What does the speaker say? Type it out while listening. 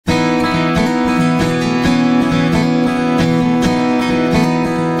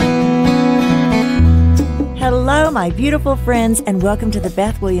Hello, my beautiful friends, and welcome to the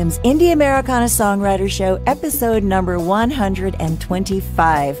Beth Williams Indie Americana Songwriter Show, episode number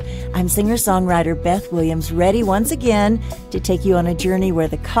 125. I'm singer-songwriter Beth Williams, ready once again to take you on a journey where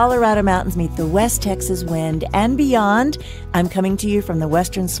the Colorado mountains meet the West Texas wind and beyond. I'm coming to you from the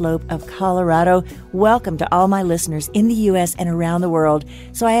western slope of Colorado. Welcome to all my listeners in the U.S. and around the world.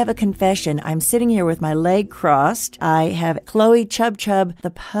 So I have a confession. I'm sitting here with my leg crossed. I have Chloe Chub Chub,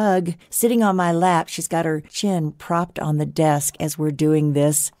 the pug, sitting on my lap. She's got her chin propped on the desk as we're doing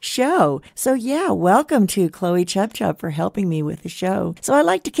this show. So yeah, welcome to Chloe Chub Chub for helping me with the show. So I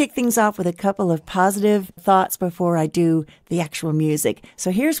like to kick things off with a couple of positive thoughts before I do the actual music. So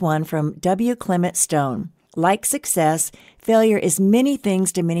here's one from W. Clement Stone. Like success, failure is many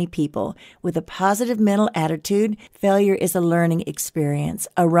things to many people. With a positive mental attitude, failure is a learning experience,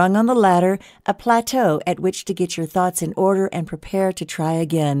 a rung on the ladder, a plateau at which to get your thoughts in order and prepare to try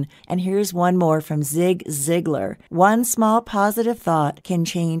again. And here's one more from Zig Ziglar. One small positive thought can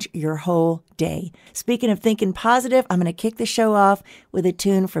change your whole day. Speaking of thinking positive, I'm going to kick the show off with a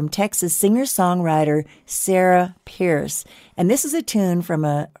tune from Texas singer-songwriter Sarah Pierce. And this is a tune from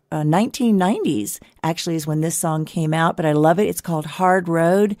a 1990s, actually, is when this song came out, but I love it. It's called Hard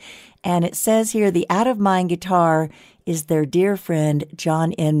Road. And it says here, the out-of-mind guitar is their dear friend,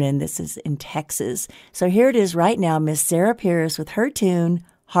 John Inman. This is in Texas. So here it is right now, Miss Sarah Pierce with her tune,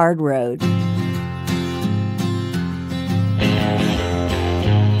 Hard Road.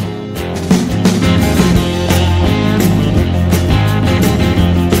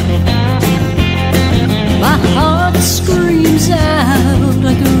 My heart screams out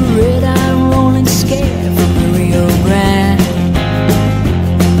like a red-eye rolling scare from the Rio Grande.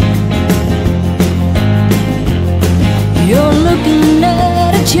 You're looking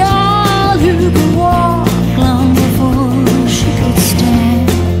at a child who could walk long before she could stand.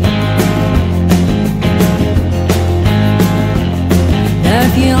 Now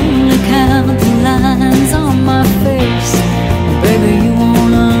if you only count the lines on my face, baby, you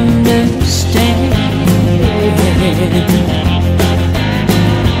won't understand.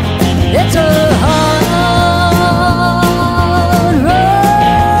 It's a hard road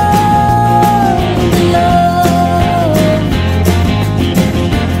to love.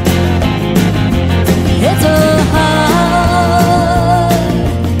 It's a hard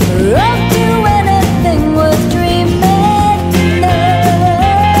road to anything worth dreaming of.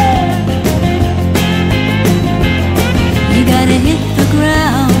 You gotta hit the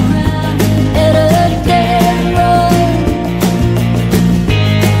ground at a dead run.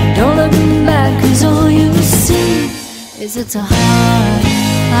 Don't look back, 'cause all you see is it's a hard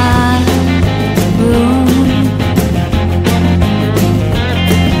road.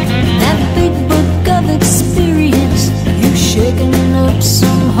 That big book of experience, you've shaken up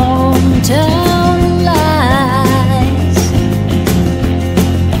some hometown lies.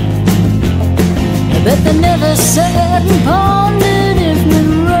 I bet they never sat and pondered if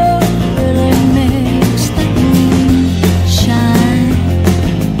Monroe really makes the moon shine.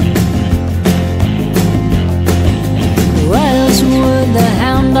 Why else would the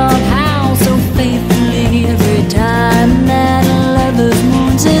hound dog howl so faithfully every time that a lover's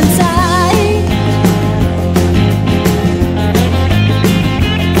moon's inside?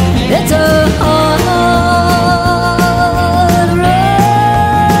 It's a hard road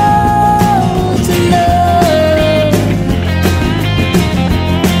to love.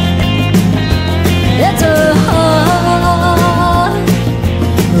 It's a hard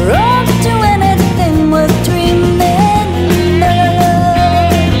road to anything worth dreaming of.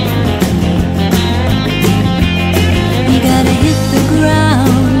 You gotta hit the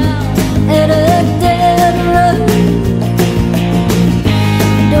ground at a dead run.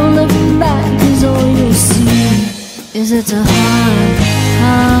 Don't look back, 'cause all you'll see is it's a hard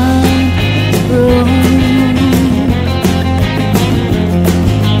road.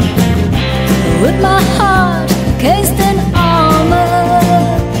 With my heart cased in armor,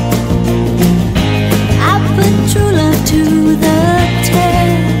 I put true love to the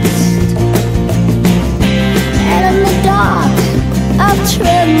test. And in the dark I've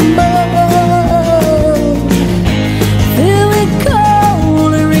trembled, filled with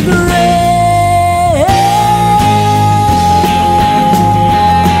cold regret.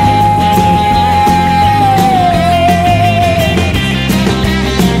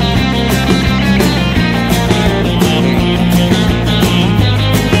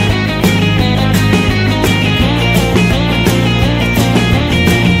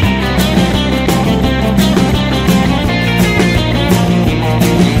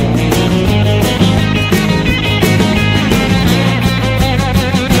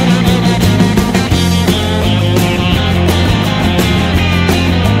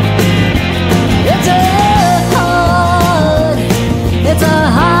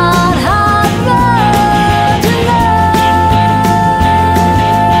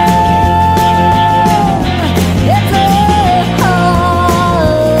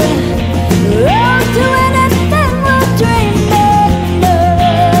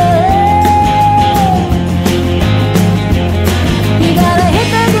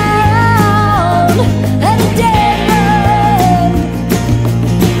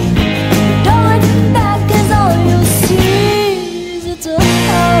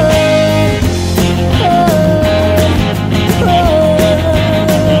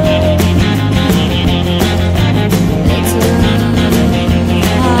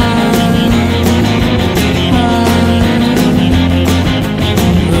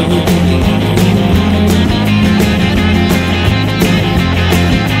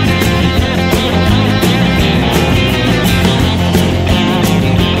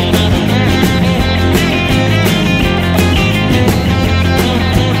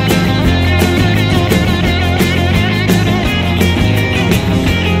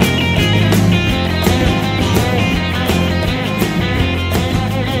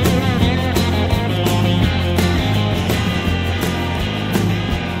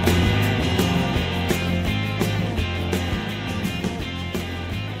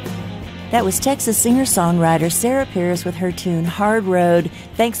 That was Texas singer-songwriter Sarah Pierce with her tune Hard Road.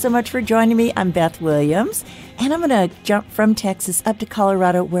 Thanks so much for joining me. I'm Beth Williams, and I'm going to jump from Texas up to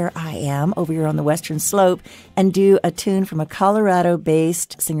Colorado, where I am, over here on the Western Slope, and do a tune from a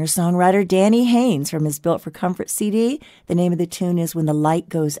Colorado-based singer-songwriter, Danny Haynes, from his Built for Comfort CD. The name of the tune is When the Light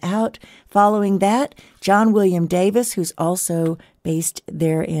Goes Out. Following that, John William Davis, who's also based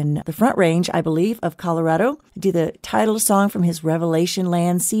there in the Front Range, I believe, of Colorado, do the title song from his Revelation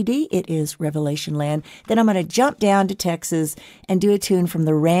Land CD. It is Revelation Land. Then I'm going to jump down to Texas and do a tune from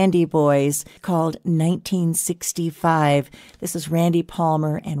the Randy Boys called 1965. This is Randy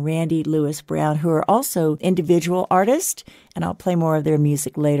Palmer and Randy Lewis Brown, who are also individual artists, and I'll play more of their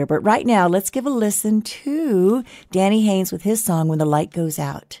music later. But right now, let's give a listen to Danny Haynes with his song When the Light Goes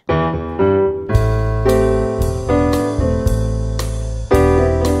Out.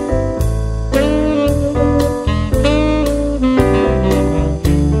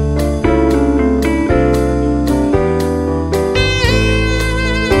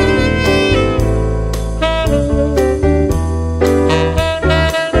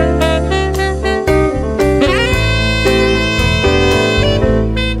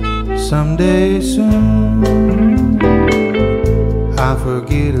 Someday soon I'll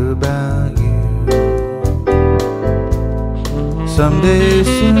forget about you. Someday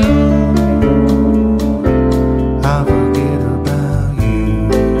soon I'll forget about you.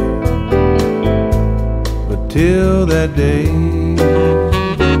 But till that day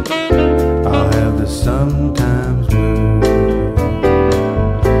I'll have the sometimes blues.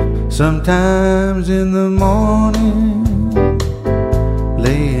 Sometimes in the morning,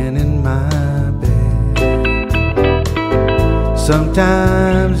 laying in my bed.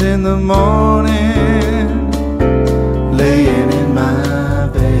 Sometimes in the morning, laying in my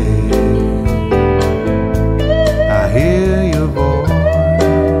bed, I hear your voice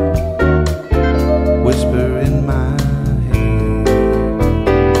whisper in my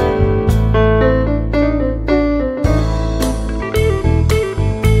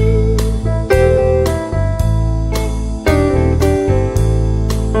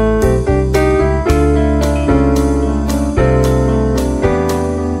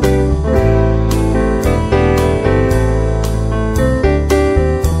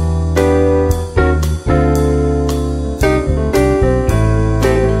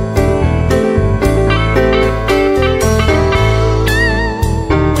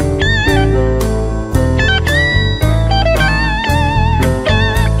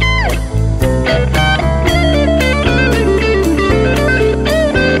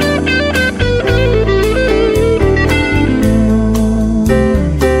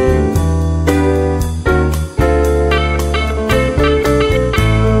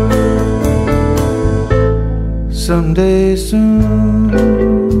someday soon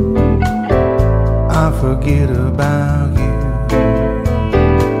I'll forget about you.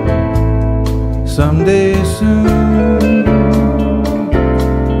 Someday soon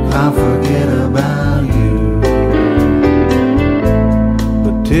I'll forget about you.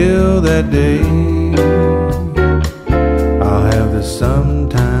 But till that day I'll have the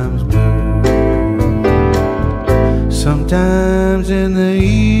sometimes blues. Sometimes in the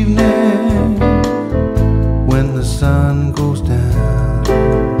evening when the sun goes down,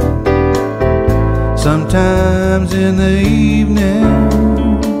 sometimes in the evening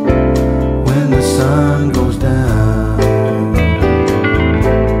when the sun goes down,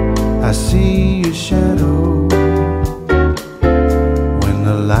 I see your shadow when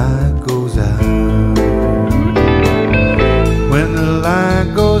the light goes out. When the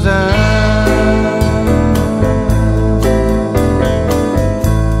light goes out,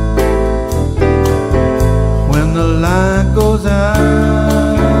 goes out,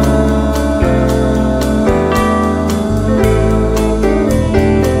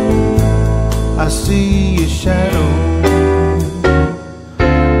 I see your shadow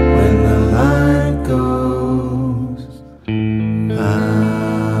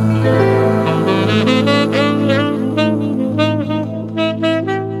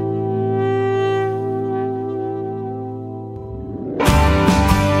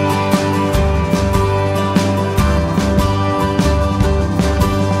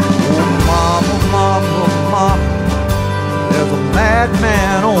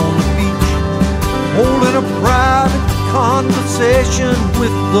dancing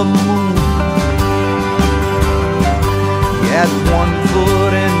with the moon. He had one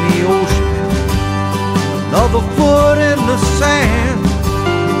foot in the ocean, another foot in the sand.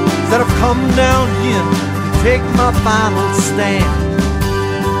 Said I've come down here to take my final stand.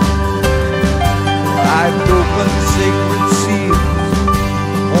 I've broken sacred seals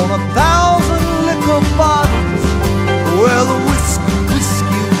on 1,000 liquor bottles, where the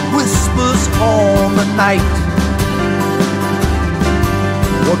whiskey whispers all the night.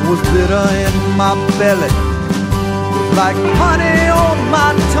 What was bitter in my belly was like honey on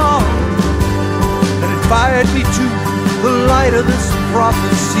my tongue, and it fired me to the light of this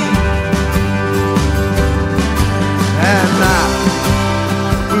prophecy. And I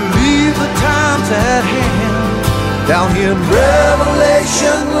believe the time's at hand down here in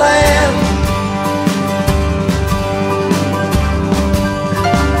Revelation land.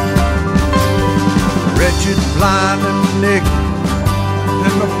 Wretched, blind, and naked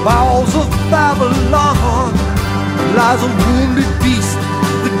in the bowels of Babylon lies a wounded beast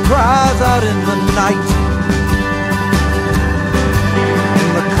that cries out in the night. In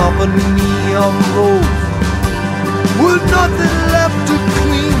the company of those with nothing left to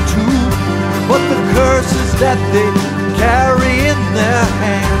cling to but the curses that they carry in their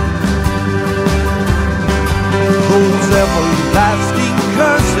hand. Those everlasting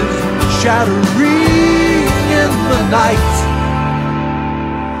curses shattering in the night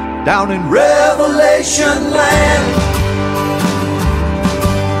down in Revelation land.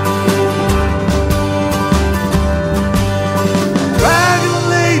 Dragon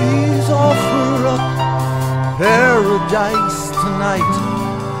ladies offer up paradise tonight,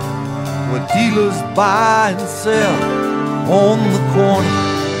 where dealers buy and sell on the corner.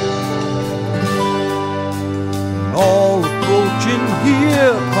 And all approaching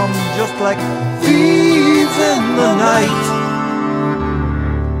here come just like thieves in the night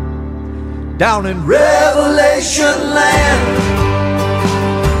down in Revelation land.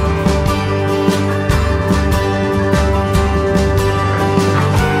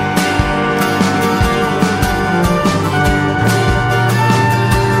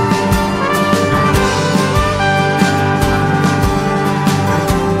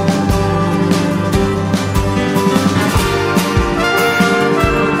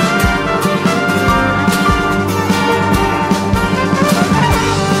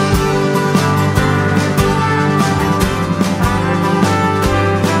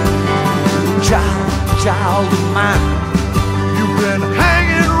 Child of mine, you've been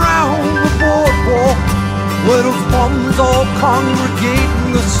hanging around the boardwalk where those bums all congregate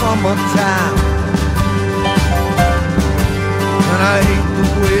in the summertime. And I hate the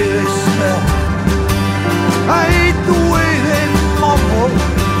way they smell, I hate the way they mumble,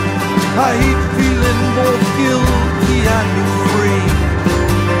 I hate feeling both guilty and free.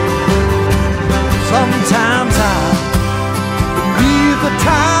 Sometimes I believe the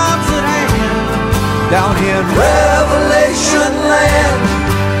times that I down here in Revelation land.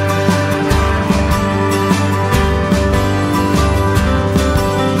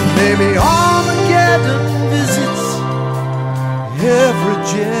 Maybe Armageddon visits every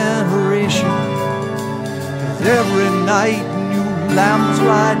generation, 'cause every night new lambs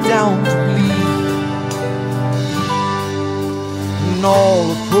lie down to bleed. And all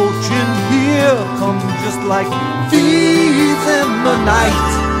approaching here come just like thieves in the night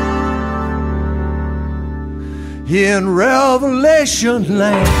in Revelation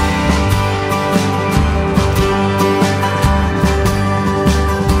land.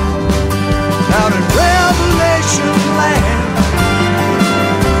 Out in Revelation land.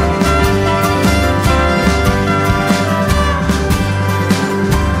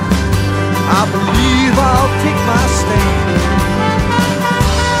 I believe I'll take my stand.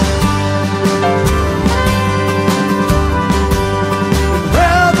 In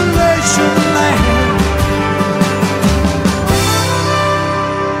Revelation land.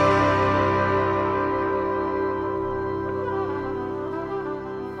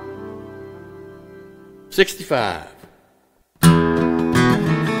 '65.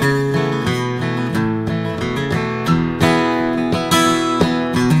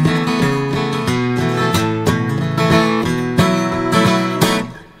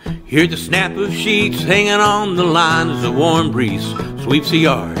 Hear the snap of sheets hanging on the line as a warm breeze sweeps the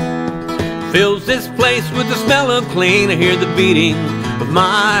yard. Fills this place with the smell of clean. I hear the beating of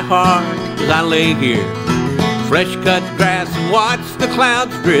my heart as I lay here, fresh cut grass, and watch the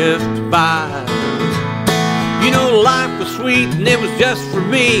clouds drift by. You know, life was sweet and it was just for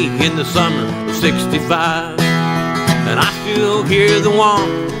me in the summer of '65. And I still hear the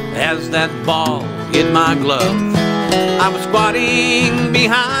warmth as that ball hit my glove. I was squatting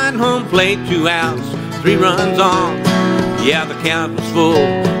behind home plate, 2 outs, 3 runs on. Yeah, the count was full,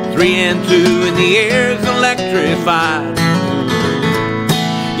 3 and 2, and the air's electrified.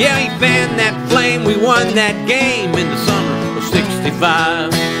 Yeah, he fanned that flame, we won that game in the summer of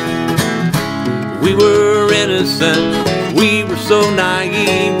 '65. We were innocent, we were so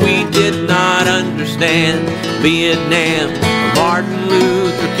naive, we did not understand Vietnam or Martin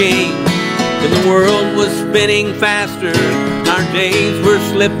Luther King. And the world was spinning faster, our days were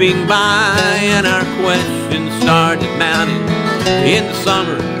slipping by, and our questions started mounting in the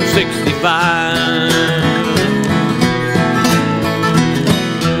summer of '65.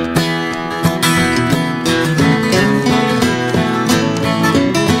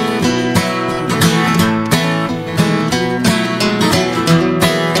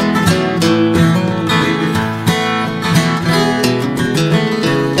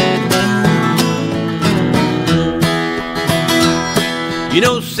 You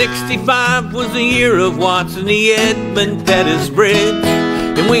know, '65 was the year of Watson, the Edmund Pettus Bridge,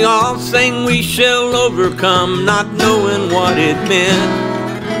 and we all sang "We shall overcome," not knowing what it meant.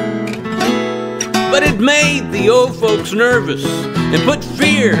 But it made the old folks nervous and put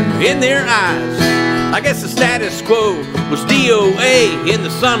fear in their eyes. I guess the status quo was DOA in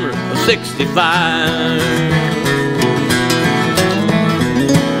the summer of '65.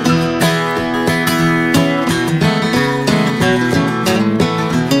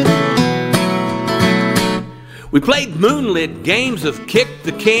 We played moonlit games of kick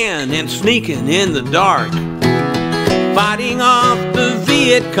the can and sneaking in the dark, fighting off the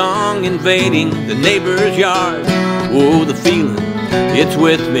Viet Cong invading the neighbor's yard. Oh, the feeling, it's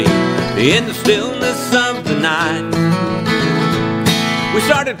with me in the stillness of the night. We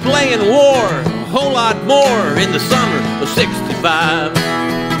started playing war a whole lot more in the summer of '65.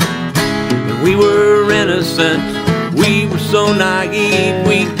 And we were innocent, we were so naive,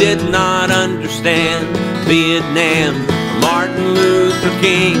 we did not understand Vietnam, Martin Luther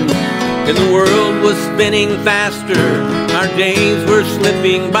King. And the world was spinning faster, our days were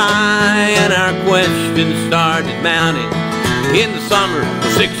slipping by, and our questions started mounting in the summer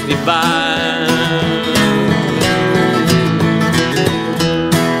of '65.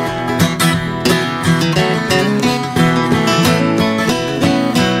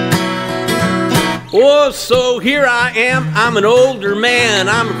 Oh, so here I am, I'm an older man,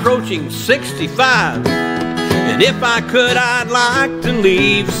 I'm approaching 65. And if I could, I'd like to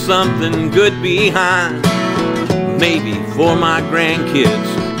leave something good behind. Maybe for my grandkids,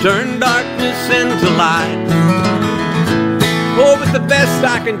 turn darkness into light. Oh, but the best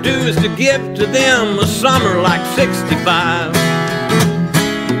I can do is to give to them a summer like '65.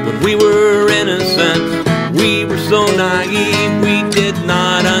 When we were innocent, we were so naive, we did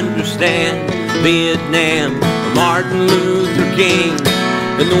not understand Vietnam, Martin Luther King.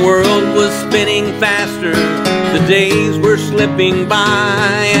 And the world was spinning faster, the days were slipping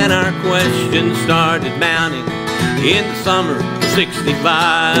by, and our questions started mounting in the summer of '65.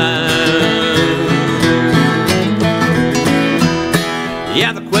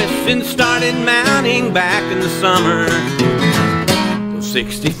 Yeah, the questions started mounting back in the summer of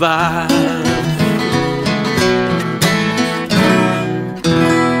 '65.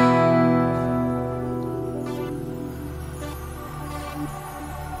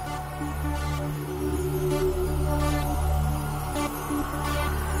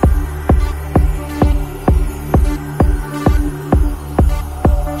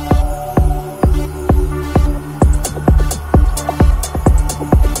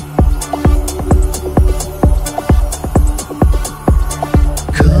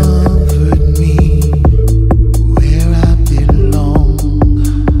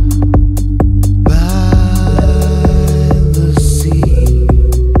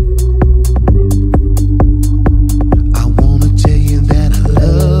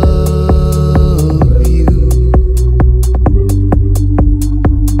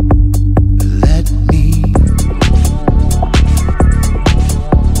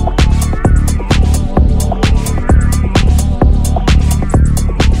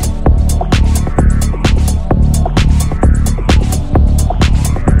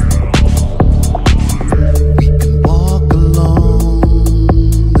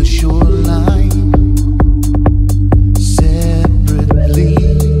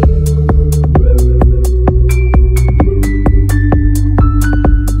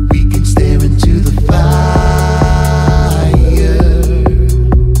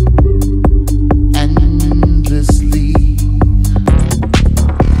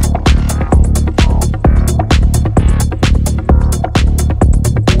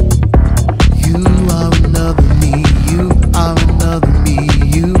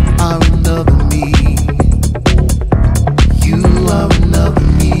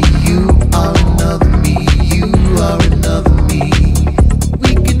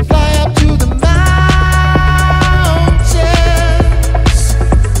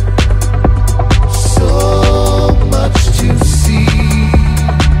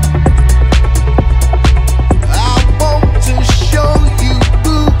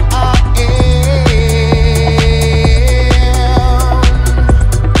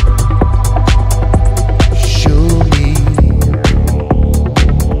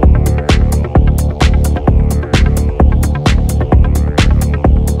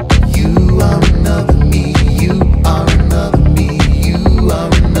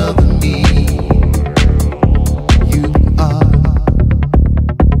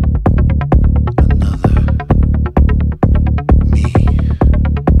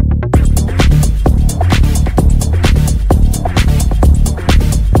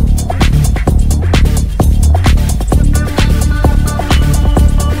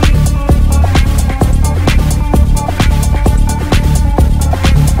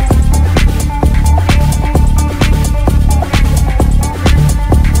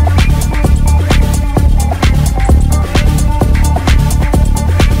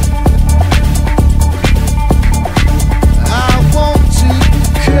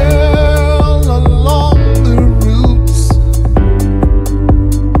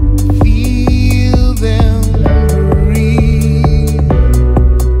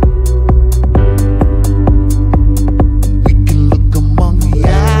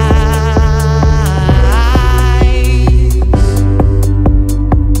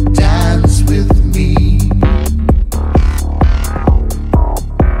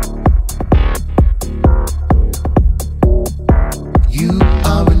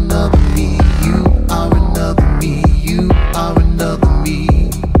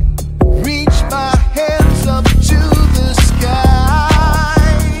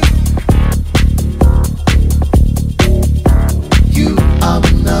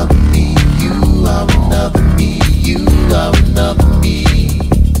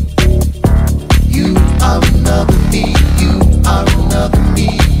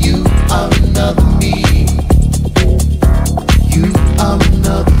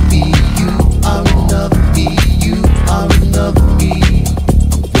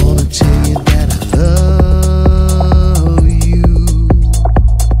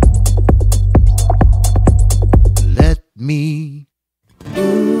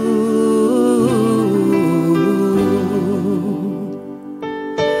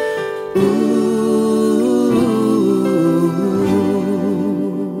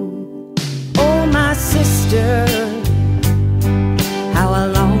 Oh, my sister, how I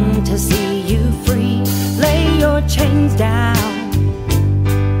long to see you free. Lay your chains down,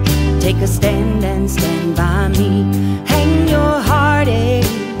 take a stand and stand by me. Hang your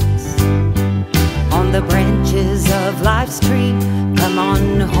heartaches on the branches of life's tree. Come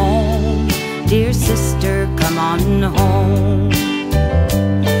on home, dear sister, come on home.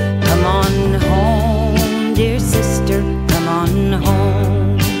 Come on home, dear sister, come on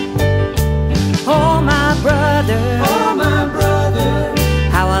home. Oh, my brother,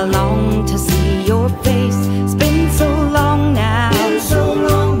 how I long to see your face. It's been so long now,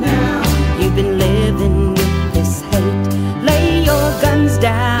 you've been living with this hate. Lay your guns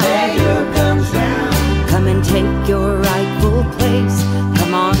down, come and take your rightful place.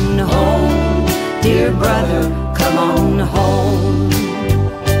 Come on home, dear brother, come on home.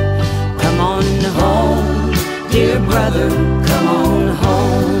 Come on home, dear brother, come on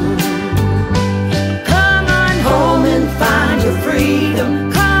home. Come on home and find your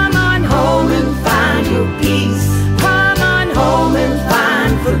freedom. Come on home and find your peace. Come on home and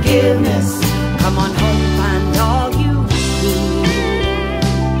find forgiveness. Come on home, find all you need.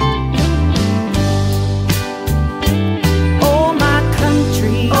 Oh, my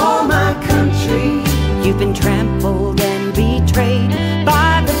country, you've been trampled and betrayed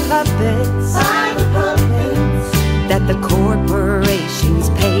by the puppets that the corporations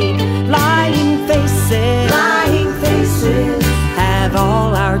paid. Lying faces have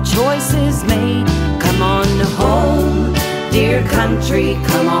all our choices made. Come on home, dear country,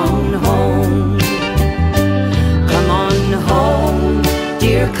 come on home. Come on home,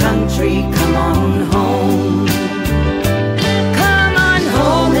 dear country, come on home. Come on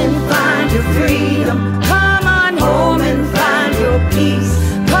home and find your freedom. Come on home and find your peace.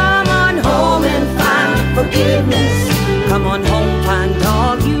 Come on home and find forgiveness. Come on home, find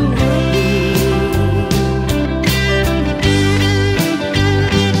all you need.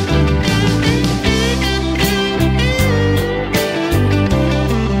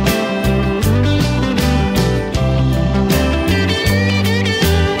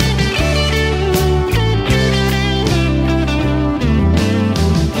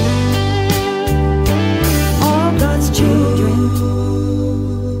 All God's children,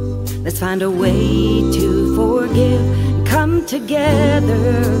 let's find a way to forgive. Come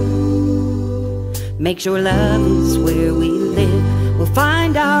together, make sure love is where we live. We'll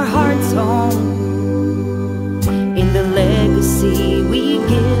find our heart's home in the legacy we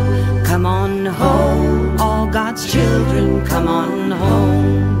give. Come on home, all God's children, come on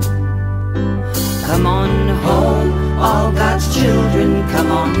home. Come on home, all God's children,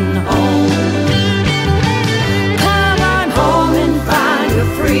 come on home. Come on home and find your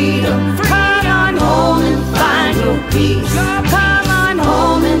freedom. Come on home and find your peace. Come on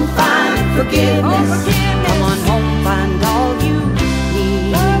home and find forgiveness. Come on home, find all you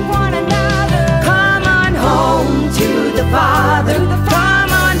need. Love one another. Come on home to the Father.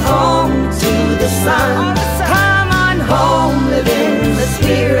 Come on home to the Son. Come on home, live in the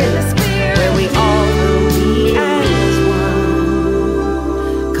Spirit, where we all will be as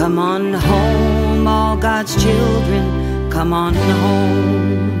one. Come on home, all God's children, come on home.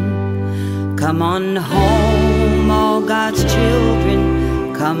 Come on home, all God's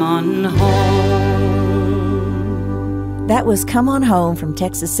children, come on home. That was Come On Home from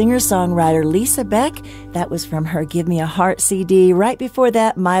Texas singer-songwriter Lisa Beck. That was from her Give Me a Heart CD. Right before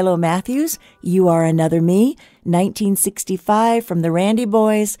that, Milo Matthews, You Are Another Me. 1965 from the Randy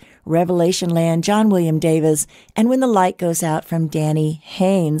Boys, Revelation Land, John William Davis, and When the Light Goes Out from Danny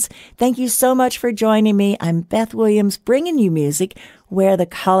Haynes. Thank you so much for joining me. I'm Beth Williams, bringing you music where the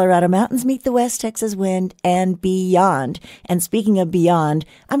Colorado mountains meet the West Texas wind and beyond. And speaking of beyond,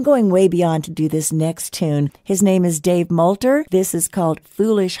 I'm going way beyond to do this next tune. His name is Dave Moulter. This is called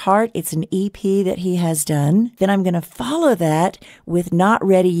Foolish Heart. It's an EP that he has done. Then I'm going to follow that with Not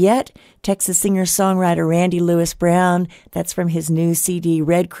Ready Yet, Texas singer-songwriter Randy Lewis Brown. That's from his new CD,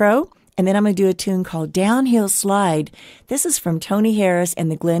 Red Crow. And then I'm going to do a tune called Downhill Slide. This is from Tony Harris and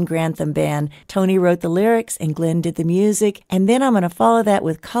the Glenn Grantham Band. Tony wrote the lyrics and Glenn did the music. And then I'm going to follow that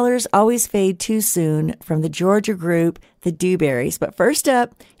with Colors Always Fade Too Soon from the Georgia group, the Dewberries. But first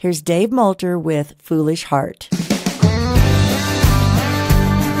up, here's Dave Moulter with Foolish Heart.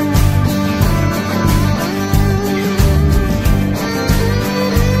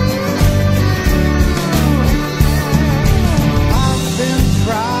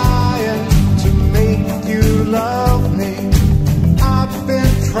 Love me, I've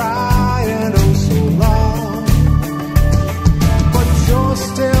been trying oh so long, but you're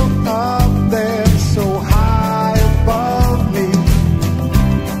still up.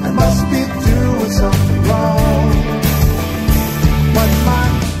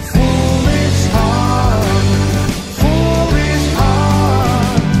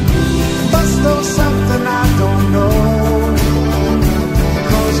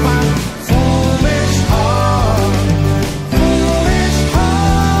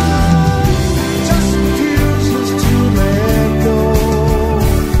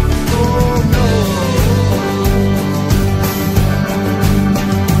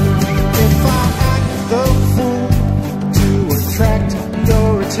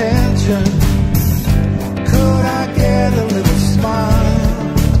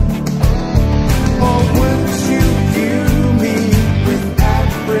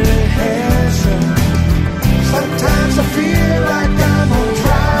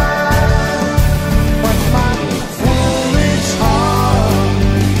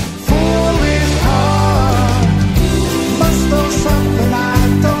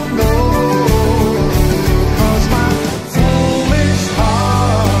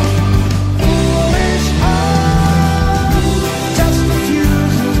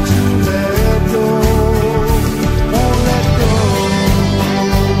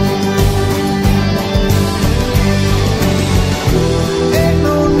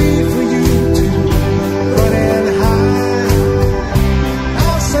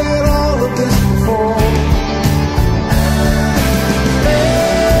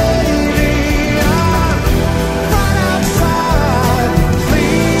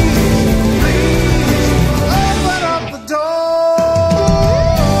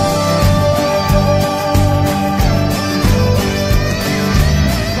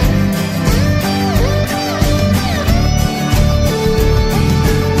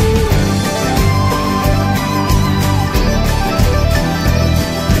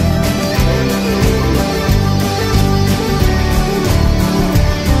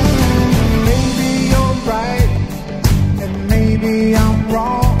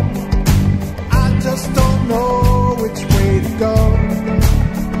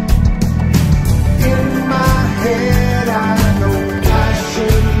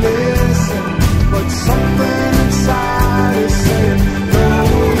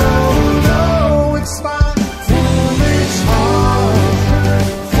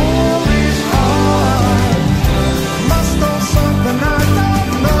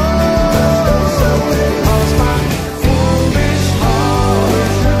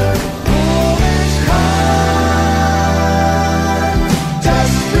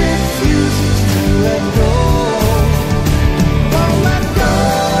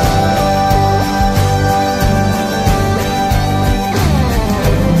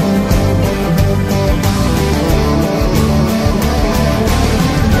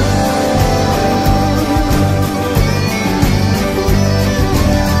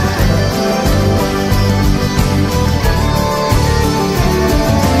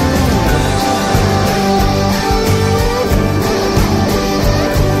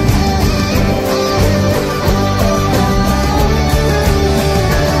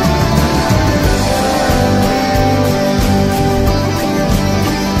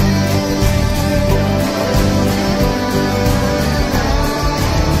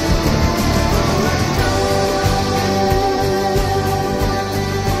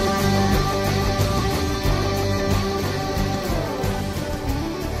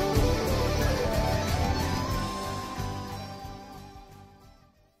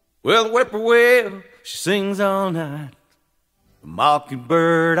 Well, the whippoorwill, she sings all night, the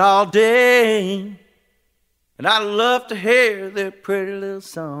mockingbird all day, and I love to hear their pretty little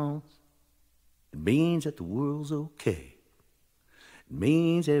songs. It means that the world's okay. It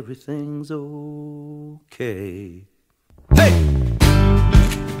means everything's okay. Hey!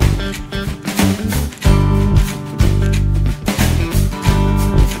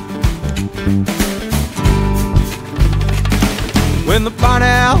 When the barn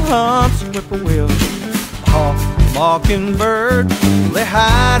owl hunts the whippoorwill, the hawk, the mockingbird, they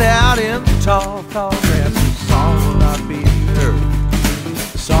hide out in the tall, tall grass. The song will not be heard.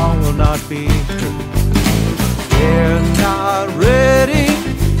 The song will not be heard. They're not ready.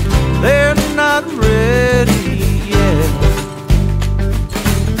 They're not ready yet.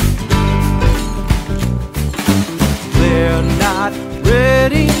 They're not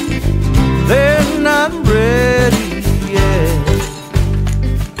ready. They're not ready yet.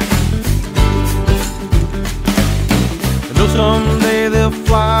 I know someday they'll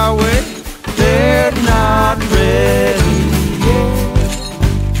fly away. They're not ready yet.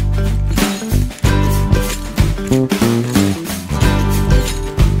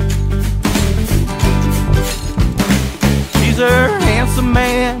 She's a handsome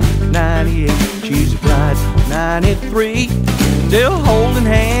man, 98. She's a bride, 93. Still holding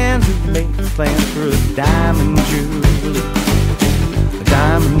hands and making plans for a diamond jubilee. A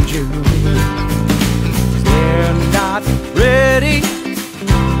diamond jubilee. They're not ready.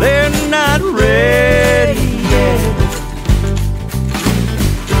 They're not ready yet.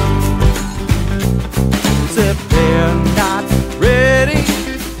 Except they're not ready.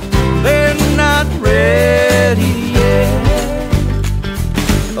 They're not ready yet.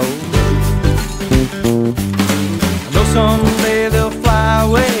 Oh, I know someday they'll fly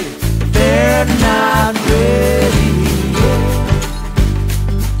away, but they're not ready yet.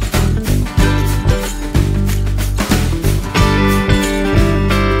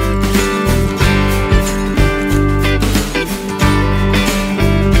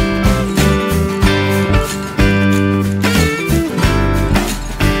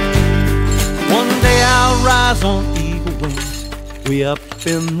 On eagle wings, way up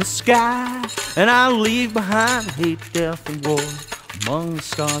in the sky, and I'll leave behind hate, death, and war. Among the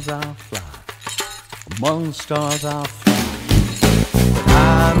stars I'll fly, among the stars I'll fly. But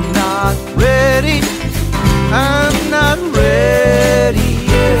I'm not ready, I'm not ready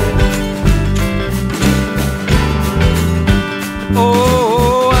yet.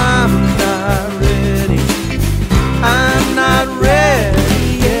 Oh, I'm not ready, I'm not ready.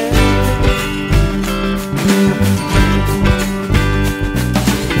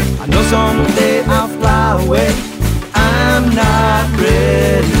 Someday I'll fly away. I'm not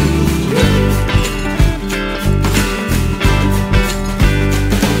ready yet.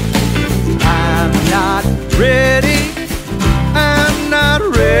 I'm not ready. I'm not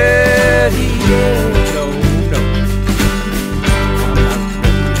ready yet. No, no.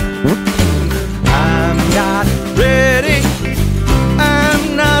 I'm not ready. I'm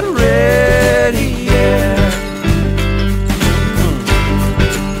not ready yet.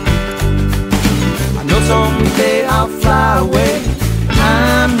 Someday I'll fly away.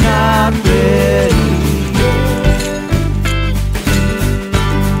 I'm not ready yet.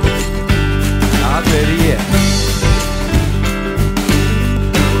 Not ready yet.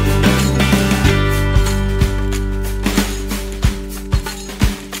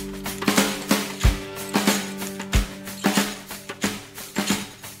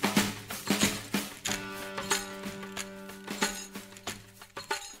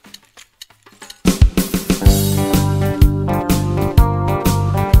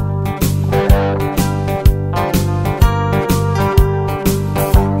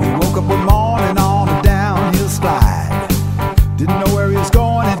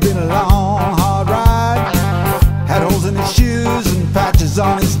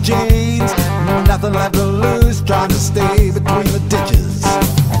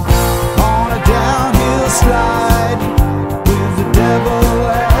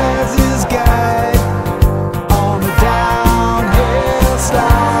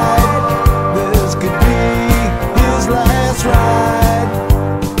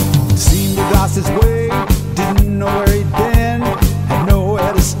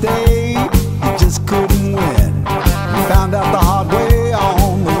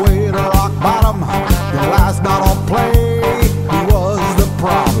 Not on play, he was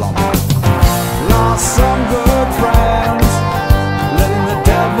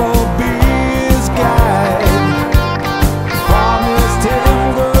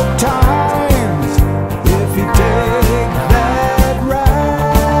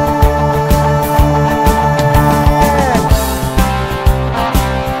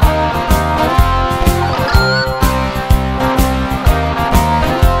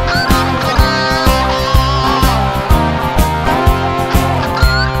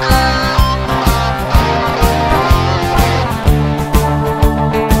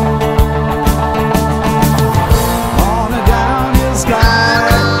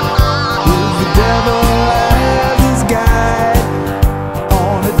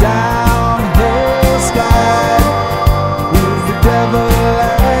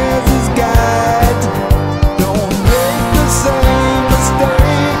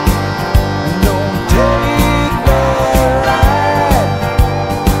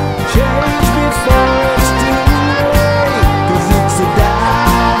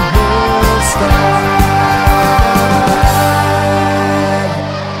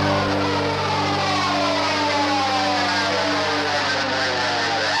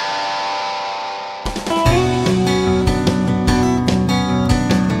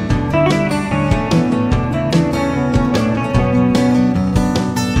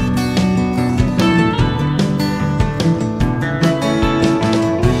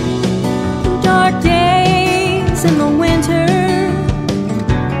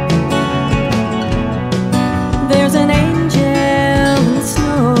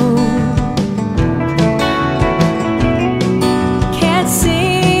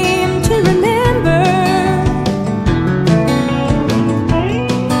seem to remember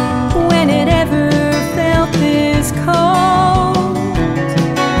when it ever felt this cold.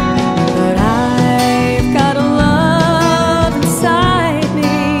 But I've got a love inside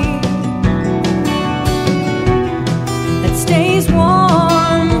me that stays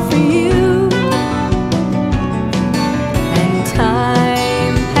warm for you, and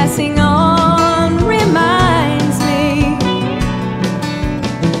time passing on reminds me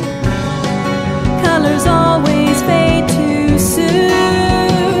colors always fade too soon.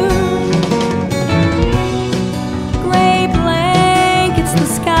 Gray blankets the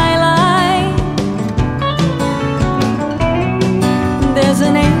skyline. There's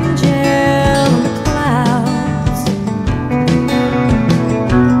an angel in the clouds.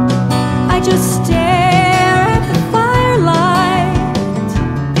 I just stare at the firelight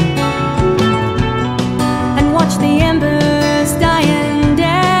and watch the embers dying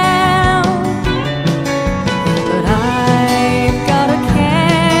down. But I've got a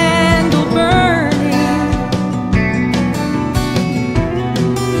candle burning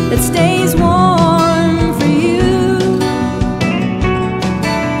that stays warm for you,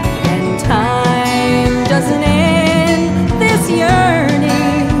 and time doesn't end this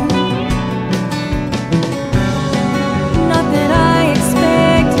yearning. Not that I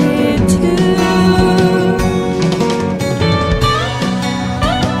expected to.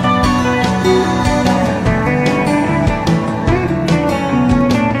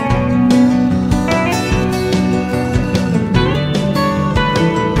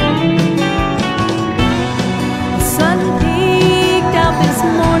 The sun peeked out this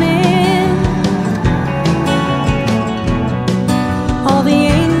morning. All the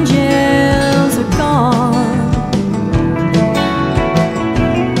angels are gone.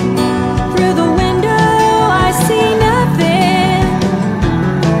 Through the window I see nothing.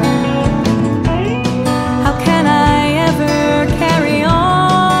 How can I ever carry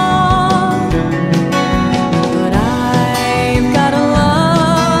on? But I've got a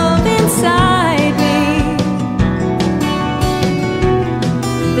love inside me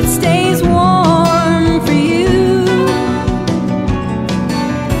that stays warm for you,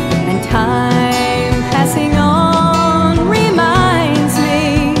 and time passing on reminds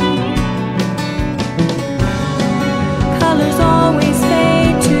me colors always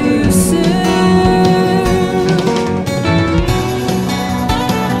fade too soon.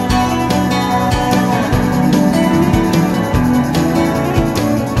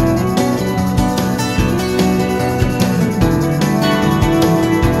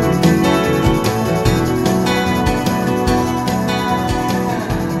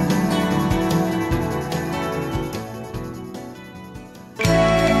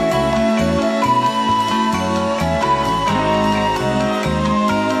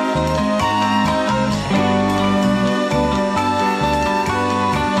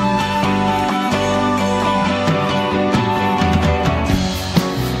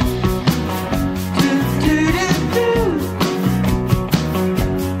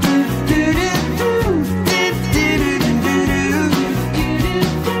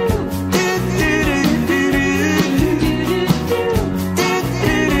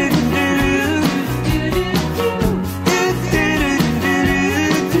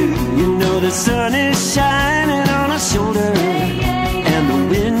 You know the sun is shining on our shoulder, and the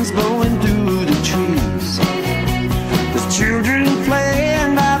wind's blowing through the trees. There's children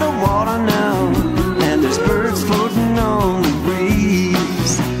playing by the water now, and there's birds floating on the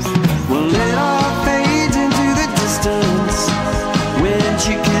breeze. Well, it all fades into the distance when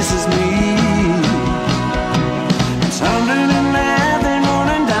she kisses me. Tumbling and laughing,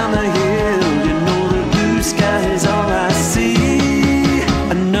 rolling down the hill. You know the blue sky is all I see.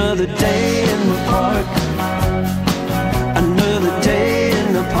 Another day in the park. Another day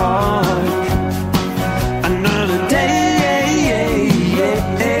in the park. Another day,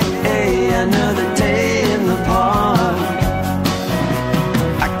 another day in the park.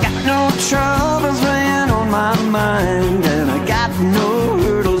 I got no troubles weighing on my mind, and I got no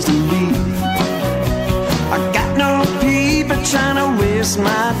hurdles to leap. I got no people trying to waste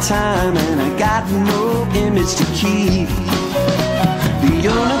my time, and I got no image to keep. The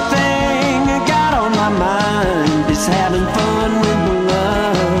only thing I got on my mind is having fun with my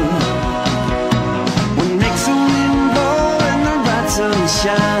love. What makes the wind blow and the bright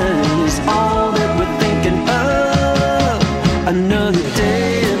sunshine is all that we're thinking of. Another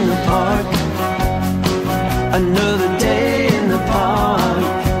day in the park. Another day in the park.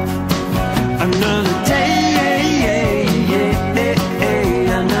 Another day.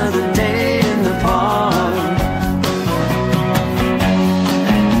 Another day in the park.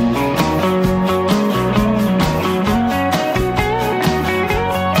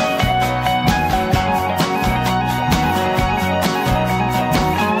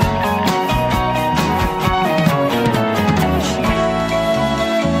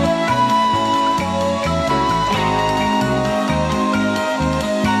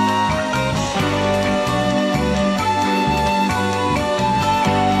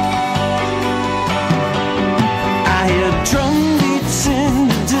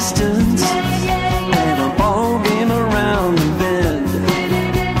 distance and a ball game around the bend.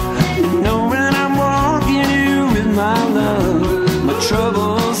 You know when I'm walking you with my love, my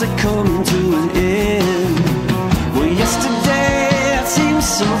troubles have come to an end. Well, yesterday it seems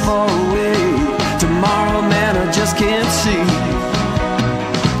so far away. Tomorrow, man, I just can't see.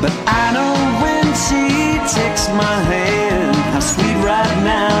 But I know when she takes my hand, how sweet right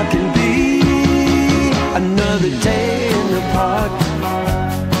now can be. Another day in the park,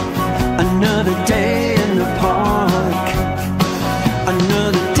 another day in the park,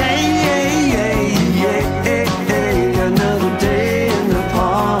 another day, another day in the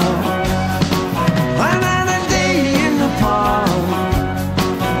park, another day in the park,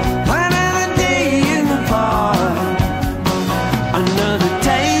 another day in the park, another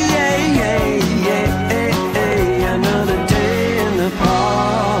day, another day in the park.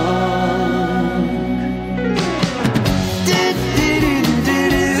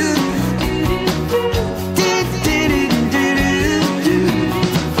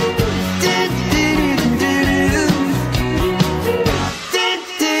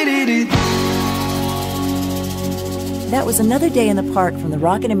 That was Another Day in the Park from the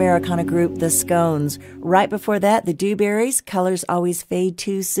Rockin' Americana group The Scones. Right before that, the Dewberries, Colors Always Fade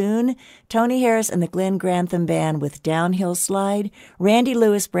Too Soon, Tony Harris and the Glenn Grantham Band with Downhill Slide, Randy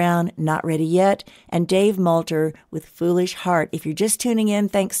Lewis Brown, Not Ready Yet, and Dave Moulter with Foolish Heart. If you're just tuning in,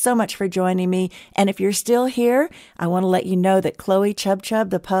 thanks so much for joining me. And if you're still here, I want to let you know that Chloe Chub Chub,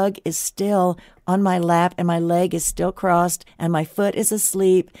 the pug, is still on my lap, and my leg is still crossed, and my foot is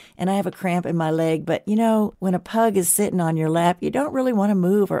asleep, and I have a cramp in my leg. But, you know, when a pug is sitting on your lap, you don't really want to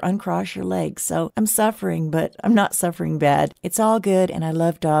move or uncross your legs. So I'm suffering, but I'm not suffering bad. It's all good, and I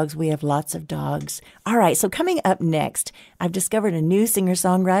love dogs. We have lots of dogs. All right, so coming up next, I've discovered a new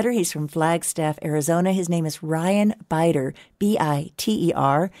singer-songwriter. He's from Flagstaff, Arizona. His name is Ryan Biter,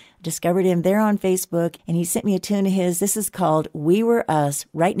 Biter. Discovered him there on Facebook, and he sent me a tune of his. This is called We Were Us.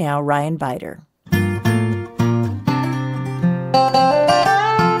 Right now, Ryan Biter.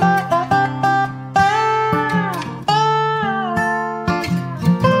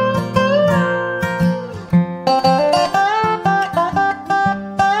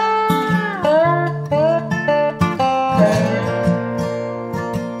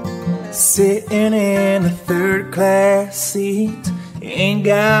 Sitting in a third-class seat, ain't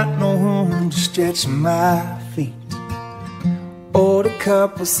got no room to stretch my feet. Older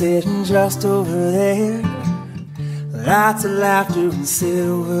couple sitting just over there, lots of laughter and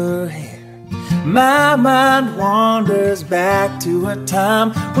silver hair. My mind wanders back to a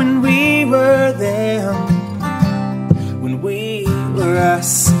time when we were them, when we were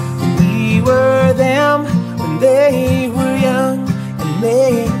us, when we were them, when they were young and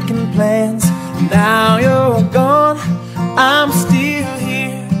making plans. Now you're gone, I'm still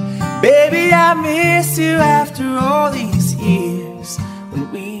here. Baby, I miss you after all these years.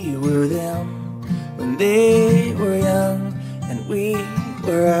 When we were them, when they were young and we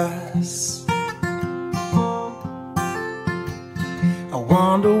were us. I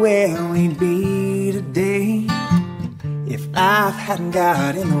wonder where we'd be today if life hadn't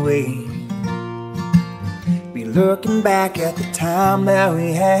got in the way. Be looking back at the time that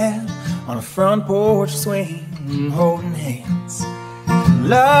we had on a front porch swing, holding hands.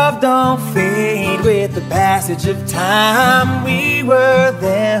 Love don't fade with the passage of time. We were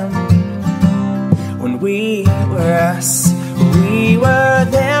them when we were us. We were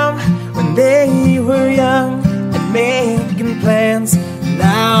them when they were young and making plans.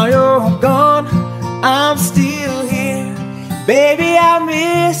 Now you're gone, I'm still here. Baby, I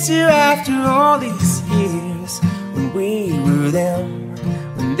miss you after all these years. When we were them,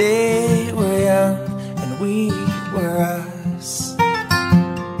 when they were young and we were us.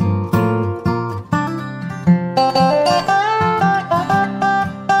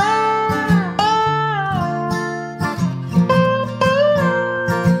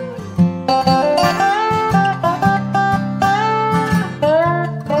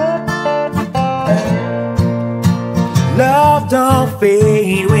 Love don't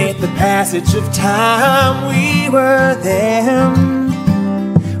fade with the passage of time. We were them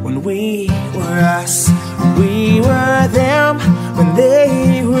when we were us. We were them when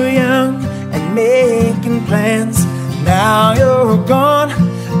they were young and making plans. Now you're gone,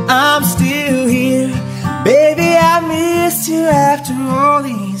 I'm still here. Baby, I miss you after all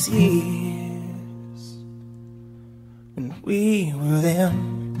these years. When we were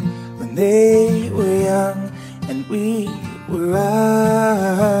them, when they were young and we were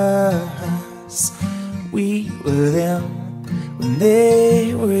us. We were them when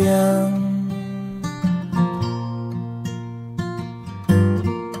they were young.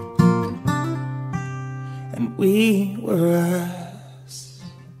 we were us.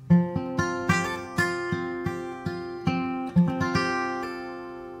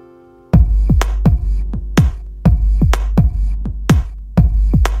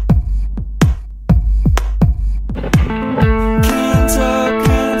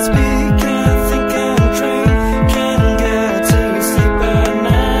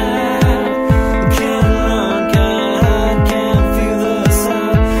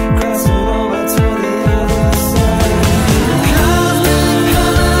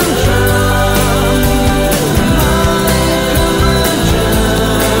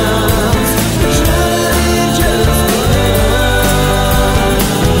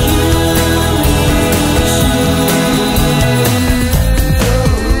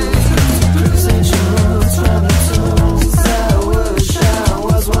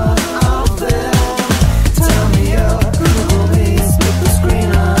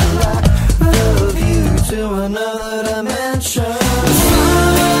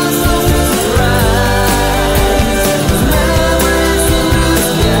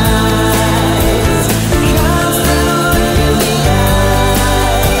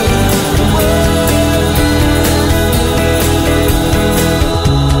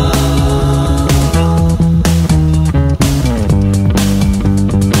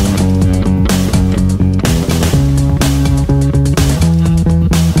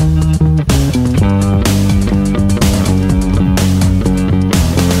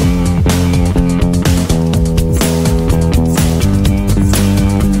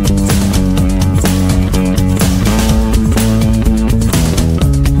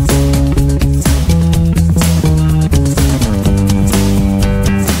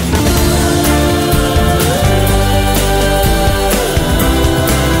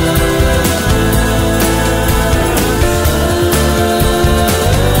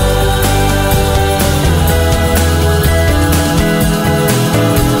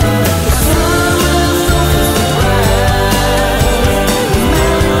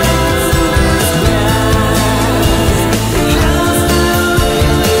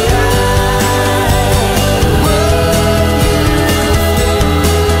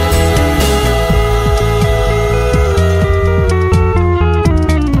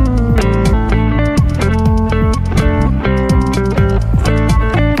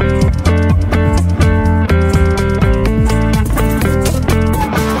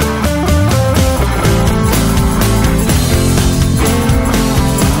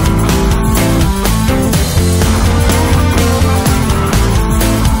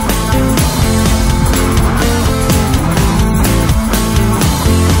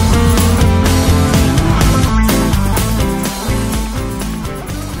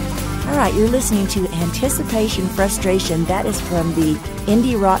 You're listening to Anticipation Frustration. That is from the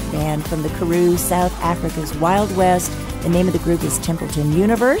indie rock band from the Karoo, South Africa's Wild West. The name of the group is Templeton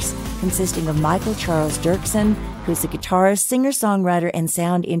Universe, consisting of Michael Charles Dirksen, who's a guitarist, singer-songwriter, and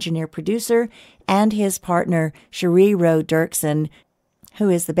sound engineer-producer, and his partner, Cherie Rowe Dirksen, who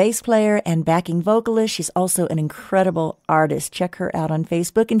is the bass player and backing vocalist. She's also an incredible artist. Check her out on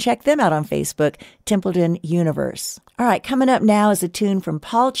Facebook and check them out on Facebook, Templeton Universe. All right, coming up now is a tune from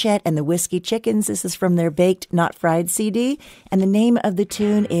Paul Chet and the Whiskey Chickens. This is from their Baked Not Fried CD, and the name of the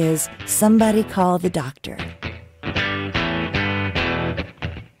tune is Somebody Call the Doctor.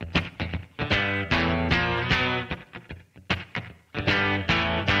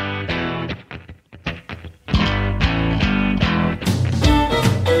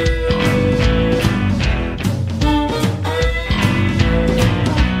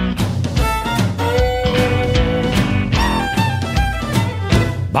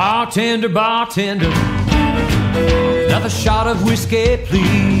 Bartender, bartender, another shot of whiskey,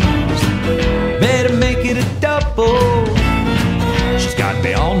 please. Better make it a double. She's got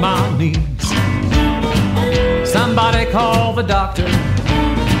me on my knees. Somebody call the doctor.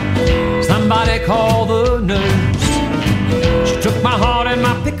 Somebody call the nurse. She took my heart in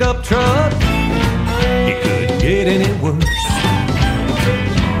my pickup truck. It couldn't get any worse.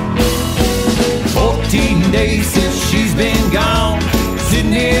 14 days since she's been gone.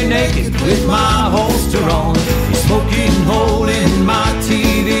 Sitting here naked with my holster on, smoking hole in my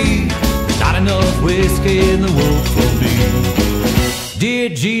TV. Not enough whiskey in the world for me. Dear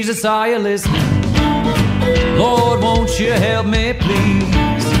Jesus, are you listening? Lord, won't you help me,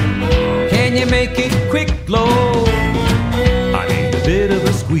 please? Can you make it quick, Lord? I need a bit of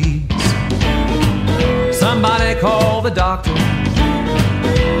a squeeze. Somebody call the doctor.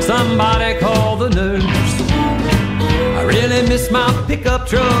 Somebody call the nurse. I really miss my pickup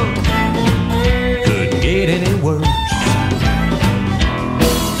truck. Couldn't get any worse.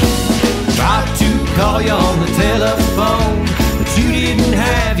 Tried to call you on the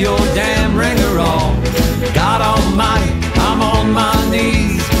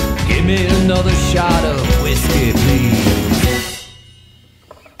another shot of whiskey, please.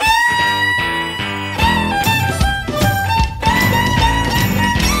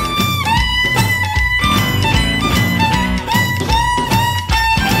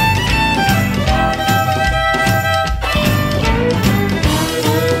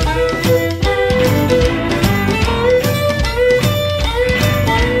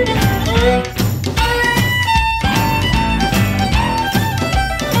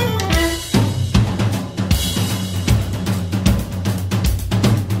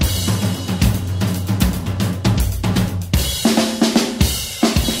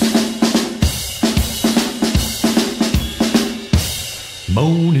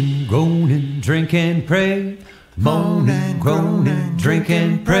 Moan and groan and drink and pray. Moan and groan and drink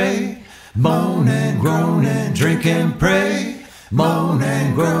and pray. Moan and groan and drink and pray. Moan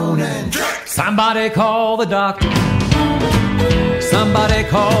and groan and drink. Somebody call the doctor. Somebody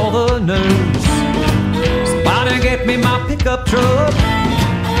call the nurse. Somebody get me my pickup truck.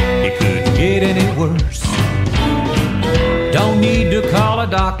 It couldn't get any worse. Don't need to call a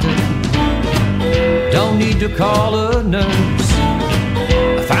doctor. Don't need to call a nurse.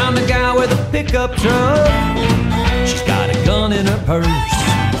 I found a guy with a pickup truck. She's got a gun in her purse.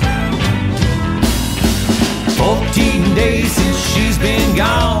 14 days since she's been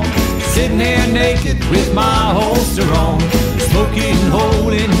gone. Sitting here naked with my holster on. Smoking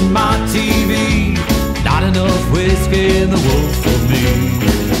hole in my TV. Not enough whiskey in the world for me.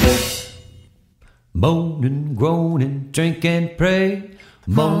 Moan and groan and drink and pray.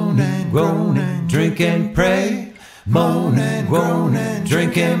 Moan and groan and drink and pray. Moan and groan and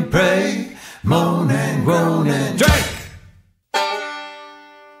drink and pray. Moan and groan and drink.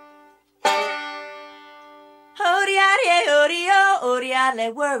 Oh-de-ah,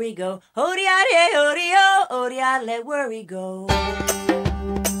 let worry go. Oh-de-ah, let worry go.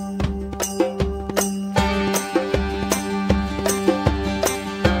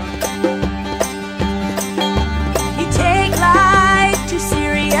 You take life too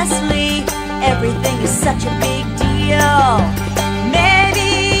seriously. Everything is such a big deal.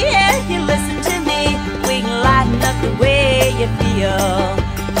 Maybe if you listen to me, we can lighten up the way you feel.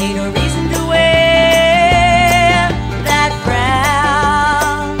 Ain't no reason to wear that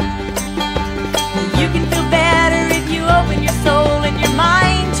frown. You can feel better if you open your soul and your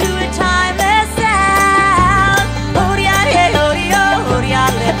mind to a timeless sound. Oh-de-ah, oh-de-oh, oh-de-ah,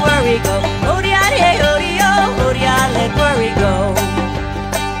 let worry go. Oh-de-ah, oh-de-oh, oh-de-ah, let worry go.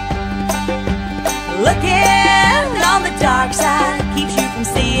 Looking on the dark side keeps you from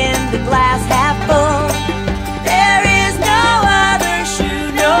seeing the glass half full. There is no other shoe,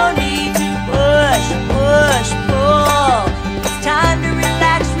 no need to push, push, pull. It's time to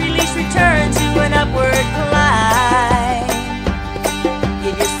relax, release, return to an upward climb.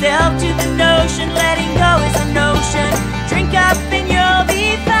 Give yourself to the notion, letting go is a notion. Drink up and you'll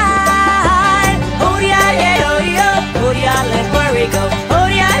be fine. Oh-de-ah, oh-de-oh, oh-de-ah, let worry go.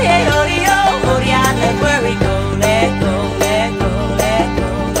 Oh-de-ah, oh-de-oh, oh-de-ah, let worry go. Let go, let go, let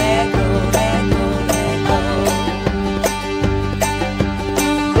go, let go, let go, let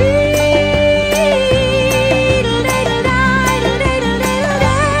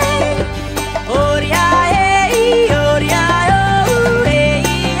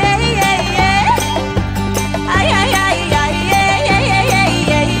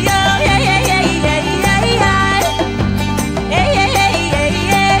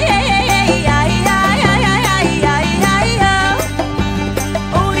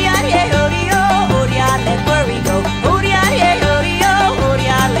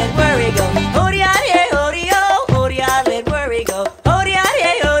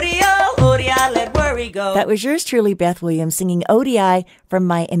go. That was yours truly, Beth Williams, singing ODI from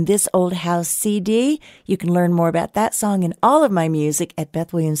my In This Old House CD. You can learn more about that song and all of my music at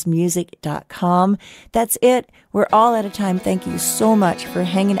bethwilliamsmusic.com. That's it. We're all out of time. Thank you so much for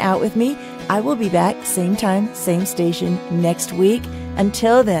hanging out with me. I will be back, same time, same station, next week.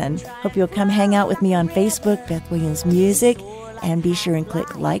 Until then, hope you'll come hang out with me on Facebook, Beth Williams Music, and be sure and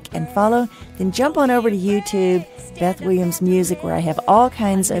click like and follow. Then jump on over to YouTube, Beth Williams Music, where I have all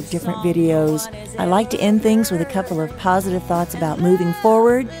kinds of different videos. I like to end things with a couple of positive thoughts about moving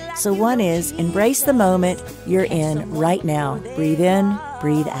forward. So one is, embrace the moment you're in right now. Breathe in,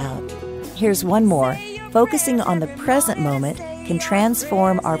 breathe out. Here's one more. Focusing on the present moment can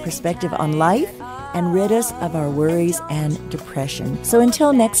transform our perspective on life and rid us of our worries and depression. So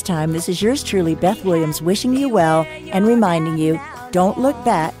until next time, this is yours truly, Beth Williams, wishing you well and reminding you, don't look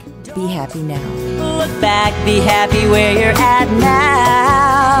back, be happy now. Look back, be happy where you're at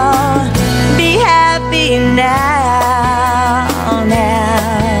now. Be happy now,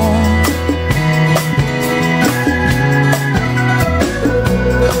 now.